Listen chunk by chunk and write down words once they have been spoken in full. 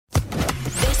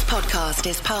podcast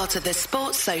is part of the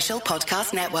Sports Social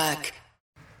Podcast Network.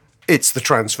 It's the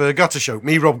Transfer Gutter Show.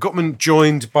 Me, Rob Gutman,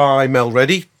 joined by Mel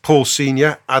Reddy, Paul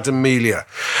Senior, Adam Melia.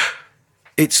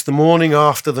 It's the morning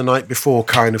after the night before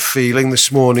kind of feeling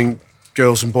this morning,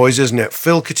 girls and boys, isn't it?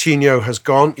 Phil Coutinho has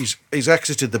gone. He's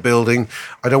exited the building.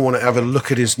 I don't want to ever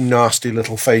look at his nasty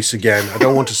little face again. I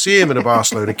don't want to see him in a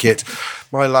Barcelona kit.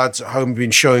 My lads at home have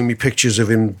been showing me pictures of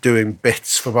him doing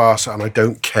bits for Barca, and I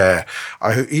don't care.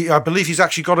 I believe he's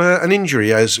actually got an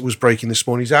injury, as was breaking this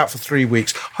morning. He's out for 3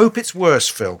 weeks. Hope it's worse,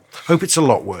 Phil. Hope it's a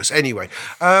lot worse. Anyway,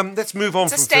 let's move on.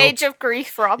 It's a stage of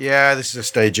grief, Rob. Yeah, this is a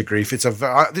stage of grief.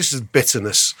 This is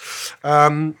bitterness.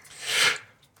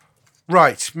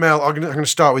 Right, Mel, I'm going to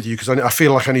start with you because I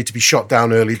feel like I need to be shot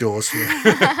down early doors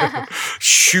here.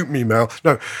 Shoot me, Mel.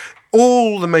 No,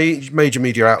 all the major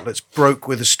media outlets broke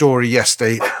with a story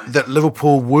yesterday that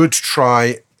Liverpool would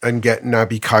try and get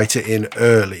Naby Keita in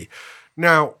early.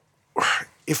 Now,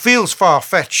 it feels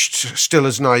far-fetched still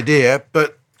as an idea,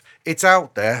 but it's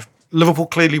out there. Liverpool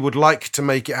clearly would like to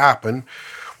make it happen.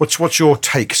 What's your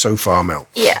take so far, Mel?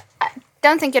 Yeah, I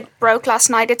don't think it broke last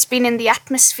night. It's been in the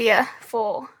atmosphere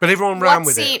for... But everyone ran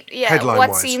with it, headline-wise.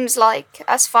 What seems like,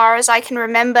 as far as I can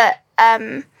remember,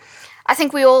 I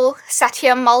think we all sat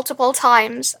here multiple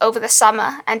times over the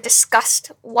summer and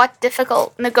discussed what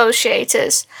difficult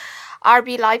negotiators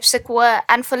RB Leipzig were,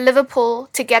 and for Liverpool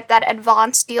to get that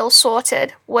advance deal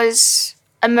sorted was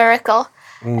a miracle.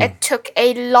 It took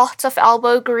a lot of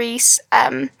elbow grease.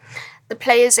 The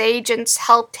players' agents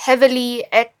helped heavily.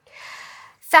 It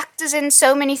factors in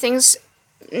so many things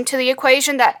into the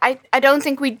equation that I don't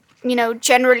think we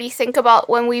generally think about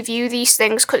when we view these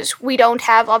things, because we don't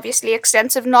have obviously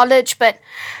extensive knowledge, but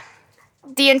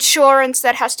the insurance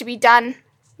that has to be done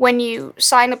when you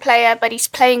sign a player but he's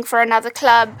playing for another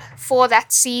club for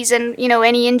that season,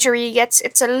 any injury he gets,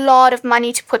 it's a lot of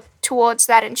money to put towards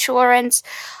that insurance.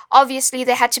 Obviously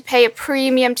they had to pay a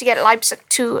premium to get Leipzig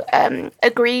to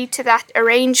agree to that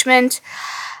arrangement,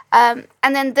 and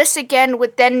then this again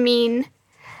would then mean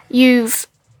you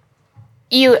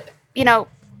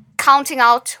counting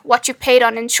out what you paid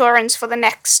on insurance for the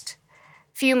next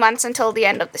few months until the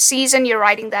end of the season, you're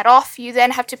writing that off. You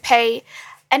then have to pay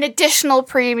an additional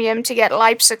premium to get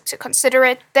Leipzig to consider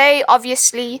it. They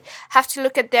obviously have to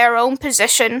look at their own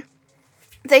position.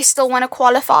 They still want to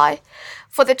qualify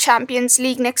for the Champions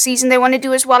League next season. They want to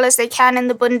do as well as they can in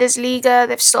the Bundesliga.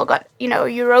 They've still got,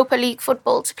 Europa League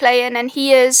football to play in, and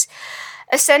he is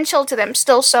essential to them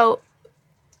still. So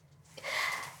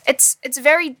it's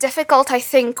very difficult, I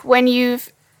think, when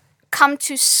you've come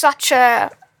to such a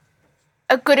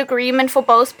good agreement for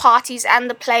both parties and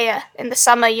the player in the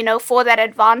summer, for that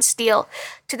advance deal,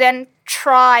 to then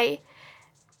try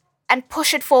and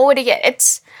push it forward again.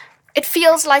 It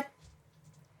feels a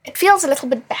little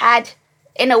bit bad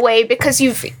in a way, because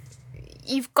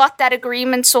you've got that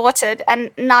agreement sorted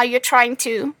and now you're trying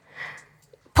to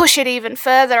push it even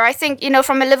further. I think,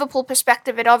 from a Liverpool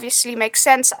perspective, it obviously makes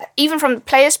sense. Even from the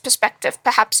player's perspective,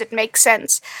 perhaps it makes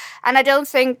sense. And I don't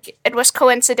think it was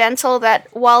coincidental that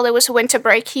while there was a winter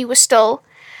break, he was still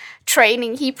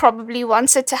training. He probably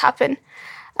wants it to happen.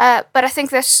 But I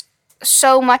think there's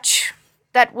so much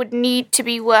that would need to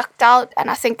be worked out, and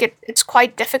I think it's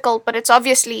quite difficult, but it's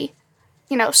obviously,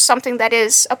 something that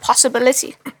is a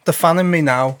possibility. The fan in me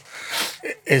now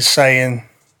is saying,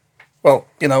 well,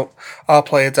 our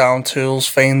player down tools,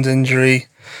 feigned injury,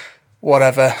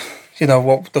 whatever.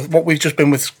 What we've just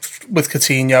been with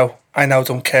Coutinho, I now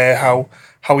don't care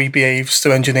how he behaves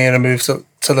to engineer a move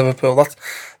to Liverpool.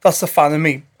 That's the fan in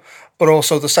me, but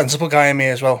also the sensible guy in me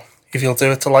as well. If he'll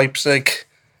do it to Leipzig,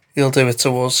 he'll do it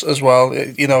to us as well.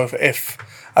 If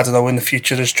I don't know, in the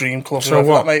future there's dream clubs. So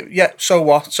what? So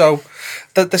what? So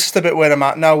this is the bit where I'm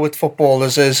at now with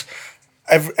footballers is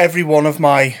every one of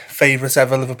my favourite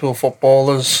ever Liverpool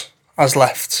footballers has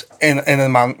left in a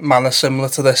manner similar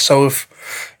to this. So if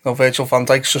Virgil van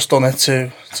Dijk's just done it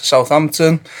to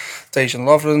Southampton, Dejan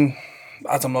Lovren,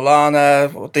 Adam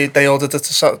Lallana, they all did it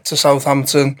to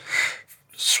Southampton,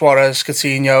 Suarez,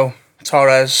 Coutinho,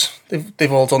 Torres,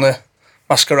 they've all done it.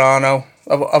 Mascherano,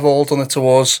 have all done it to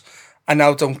us. I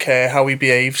now don't care how he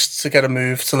behaves to get a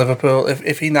move to Liverpool.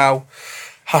 If he now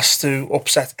has to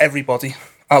upset everybody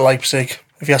at Leipzig,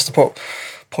 if he has to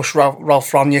push Ralf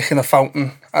Rangnick in a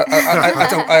fountain,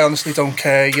 I honestly don't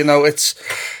care. It's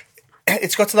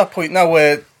got to that point now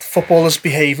where footballers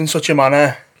behave in such a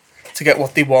manner to get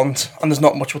what they want, and there's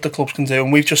not much what the clubs can do.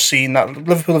 And we've just seen that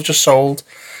Liverpool have just sold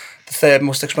the third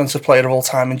most expensive player of all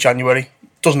time in January.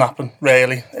 Doesn't happen,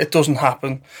 really. It doesn't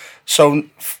happen. So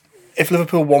if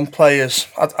Liverpool want players,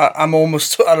 I'm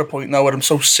almost at a point now where I'm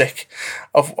so sick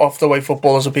of the way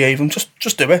footballers are behaving.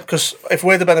 Just do it, because if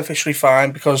we're the beneficiary,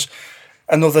 fine. Because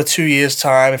another 2 years'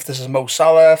 time, if this is Mo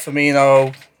Salah,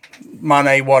 Firmino,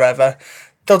 Mane, whatever,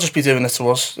 they'll just be doing it to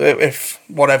us. If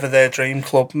whatever their dream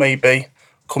club may be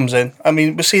comes in. I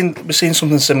mean, we're seeing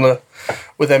something similar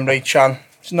with Emre Can.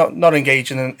 He's not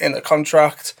engaging in a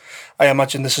contract. I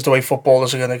imagine this is the way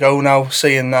footballers are going to go now,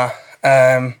 seeing that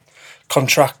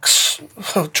contracts,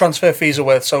 transfer fees are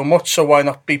worth so much, so why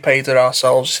not be paid it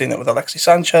ourselves? We've seen it with Alexis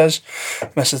Sanchez,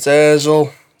 Mesut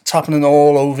Ozil. It's happening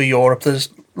all over Europe. There's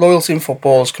loyalty in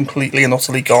football is completely and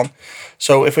utterly gone.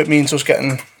 So if it means us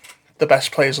getting the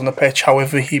best players on the pitch,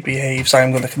 however he behaves, I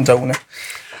am going to condone it.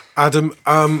 Adam,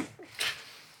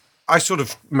 I sort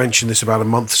of mentioned this about a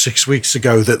month, 6 weeks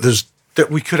ago, that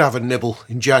we could have a nibble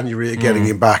in January at getting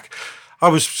him back. I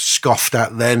was scoffed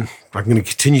at then. I'm going to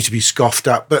continue to be scoffed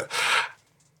at, but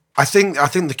I think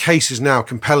the case is now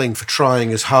compelling for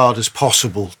trying as hard as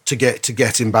possible to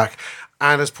get him back.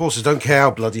 And as Paul says, don't care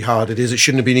how bloody hard it is. It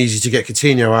shouldn't have been easy to get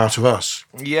Coutinho out of us.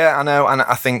 Yeah, I know, and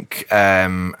I think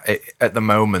at the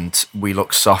moment we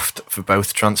look soft for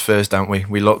both transfers, don't we?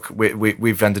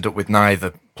 We've ended up with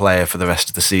neither player for the rest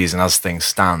of the season as things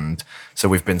stand. So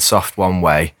we've been soft one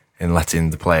way in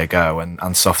letting the player go,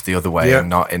 and soft the other way, in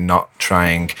not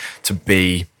trying to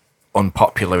be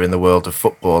unpopular in the world of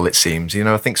football. It seems,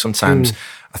 I think sometimes.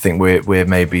 I think we're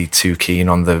maybe too keen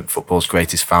on the football's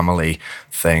greatest family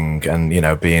thing, and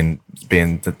being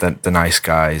the nice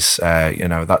guys.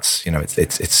 That's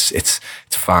it's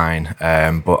fine.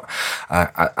 But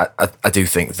I do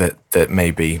think that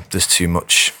maybe there's too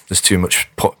much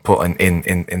put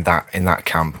in that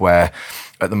camp where.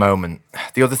 At the moment,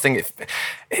 the other thing,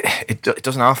 it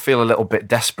doesn't half feel a little bit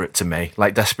desperate to me,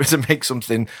 like desperate to make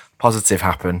something positive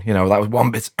happen. That was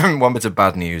one bit of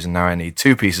bad news, and now I need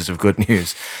two pieces of good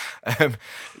news.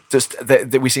 Just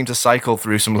that we seem to cycle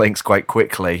through some links quite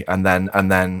quickly, and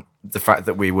then the fact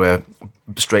that we were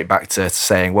straight back to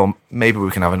saying, well, maybe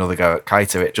we can have another go at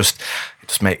Keita. It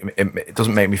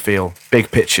doesn't make me feel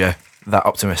big picture that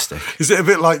optimistic. Is it a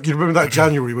bit like, you remember that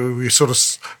January where we were sort of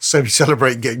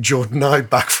semi-celebrating getting Jordan Ibe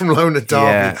back from loan at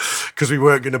Derby because we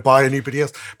weren't going to buy anybody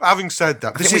else? But having said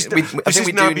that, this is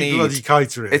now be bloody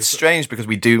Keita. It's strange because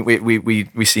we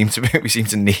seem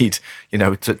to need,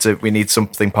 we need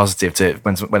something positive to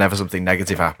whenever something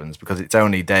negative happens, because it's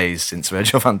only days since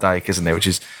Virgil van Dijk, isn't it? Which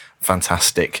is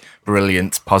fantastic,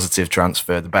 brilliant, positive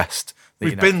transfer, the best.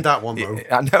 We've been that one though.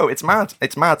 I know, it's mad,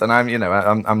 and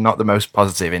I'm not the most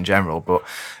positive in general, but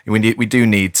we do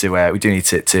need to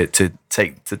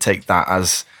take that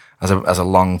as a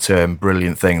long-term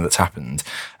brilliant thing that's happened.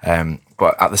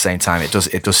 But at the same time, it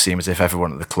does seem as if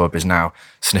everyone at the club is now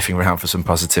sniffing around for some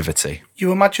positivity.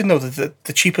 You imagine though that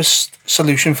the cheapest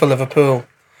solution for Liverpool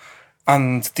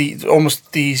and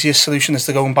almost the easiest solution is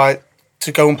to go and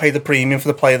pay the premium for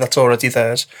the player that's already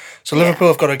theirs. So Liverpool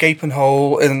have got a gaping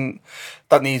hole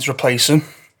that needs replacing.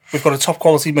 We've got a top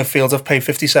quality midfielder I've paid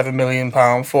 £57 million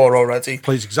for already.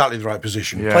 Plays exactly the right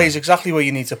position. Yeah. Plays exactly where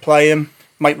you need to play him.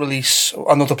 Might release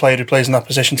another player who plays in that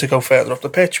position to go further up the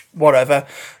pitch, whatever.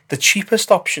 The cheapest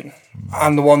option,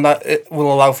 and the one that it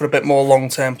will allow for a bit more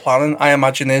long-term planning, I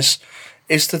imagine, is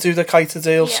to do the Keita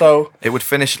deal. Yeah. So it would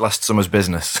finish last summer's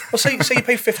business. Well, say you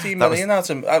pay 15 million at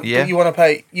him. But you want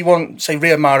say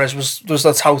Riyad Mahrez was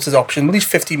the touted option. Well, he's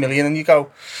 50 million, and you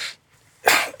go,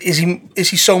 is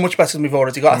he so much better than we've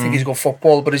already got? I think he's a good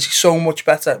football, but is he so much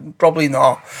better? Probably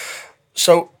not.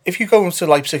 So if you go into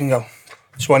Leipzig and go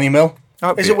 20 mil,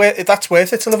 that's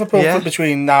worth it to Liverpool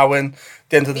between now and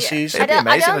the end of the season? It'd be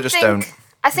amazing.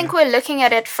 I think we're looking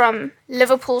at it from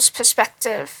Liverpool's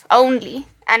perspective only.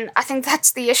 And I think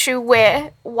that's the issue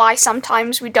why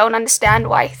sometimes we don't understand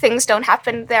why things don't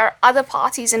happen. There are other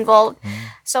parties involved.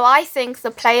 So I think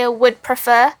the player would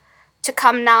prefer to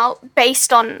come now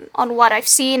based on what I've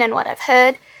seen and what I've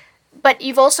heard. But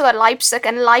you've also got Leipzig,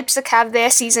 and Leipzig have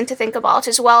their season to think about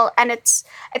as well. And it's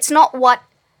not what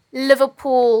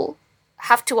Liverpool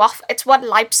have to offer, it's what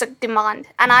Leipzig demand.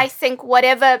 And I think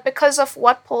because of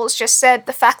what Paul's just said,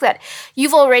 the fact that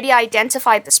you've already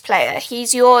identified this player,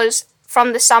 he's yours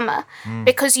from the summer,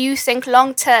 because you think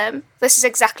long term this is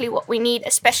exactly what we need,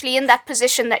 especially in that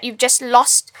position that you've just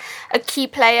lost a key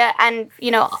player, and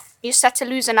you're set to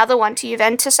lose another one to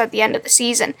Juventus at the end of the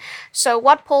season. So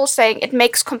what Paul's saying, it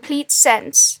makes complete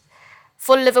sense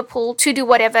for Liverpool to do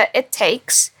whatever it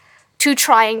takes to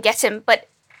try and get him, but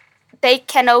they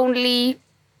can only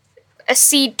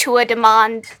accede to a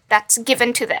demand that's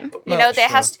given to them. There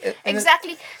has to,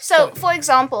 exactly. So, for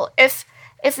example, if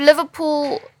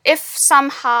if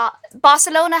somehow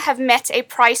Barcelona have met a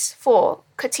price for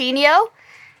Coutinho,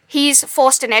 he's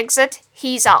forced an exit,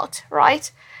 he's out,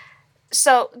 right?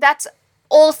 So that's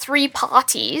all three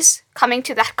parties coming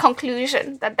to that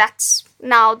conclusion that that's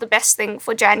now the best thing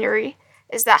for January,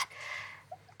 is that.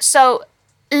 So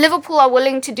Liverpool are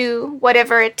willing to do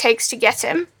whatever it takes to get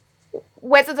him.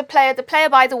 Whether the player,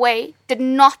 by the way, did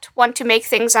not want to make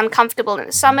things uncomfortable in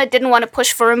the summer, didn't want to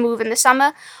push for a move in the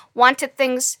summer, wanted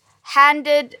things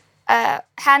handled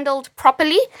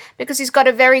properly, because he's got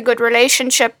a very good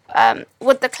relationship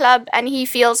with the club and he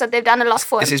feels that they've done a lot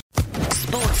for him.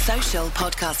 Sports Social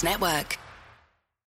Podcast Network.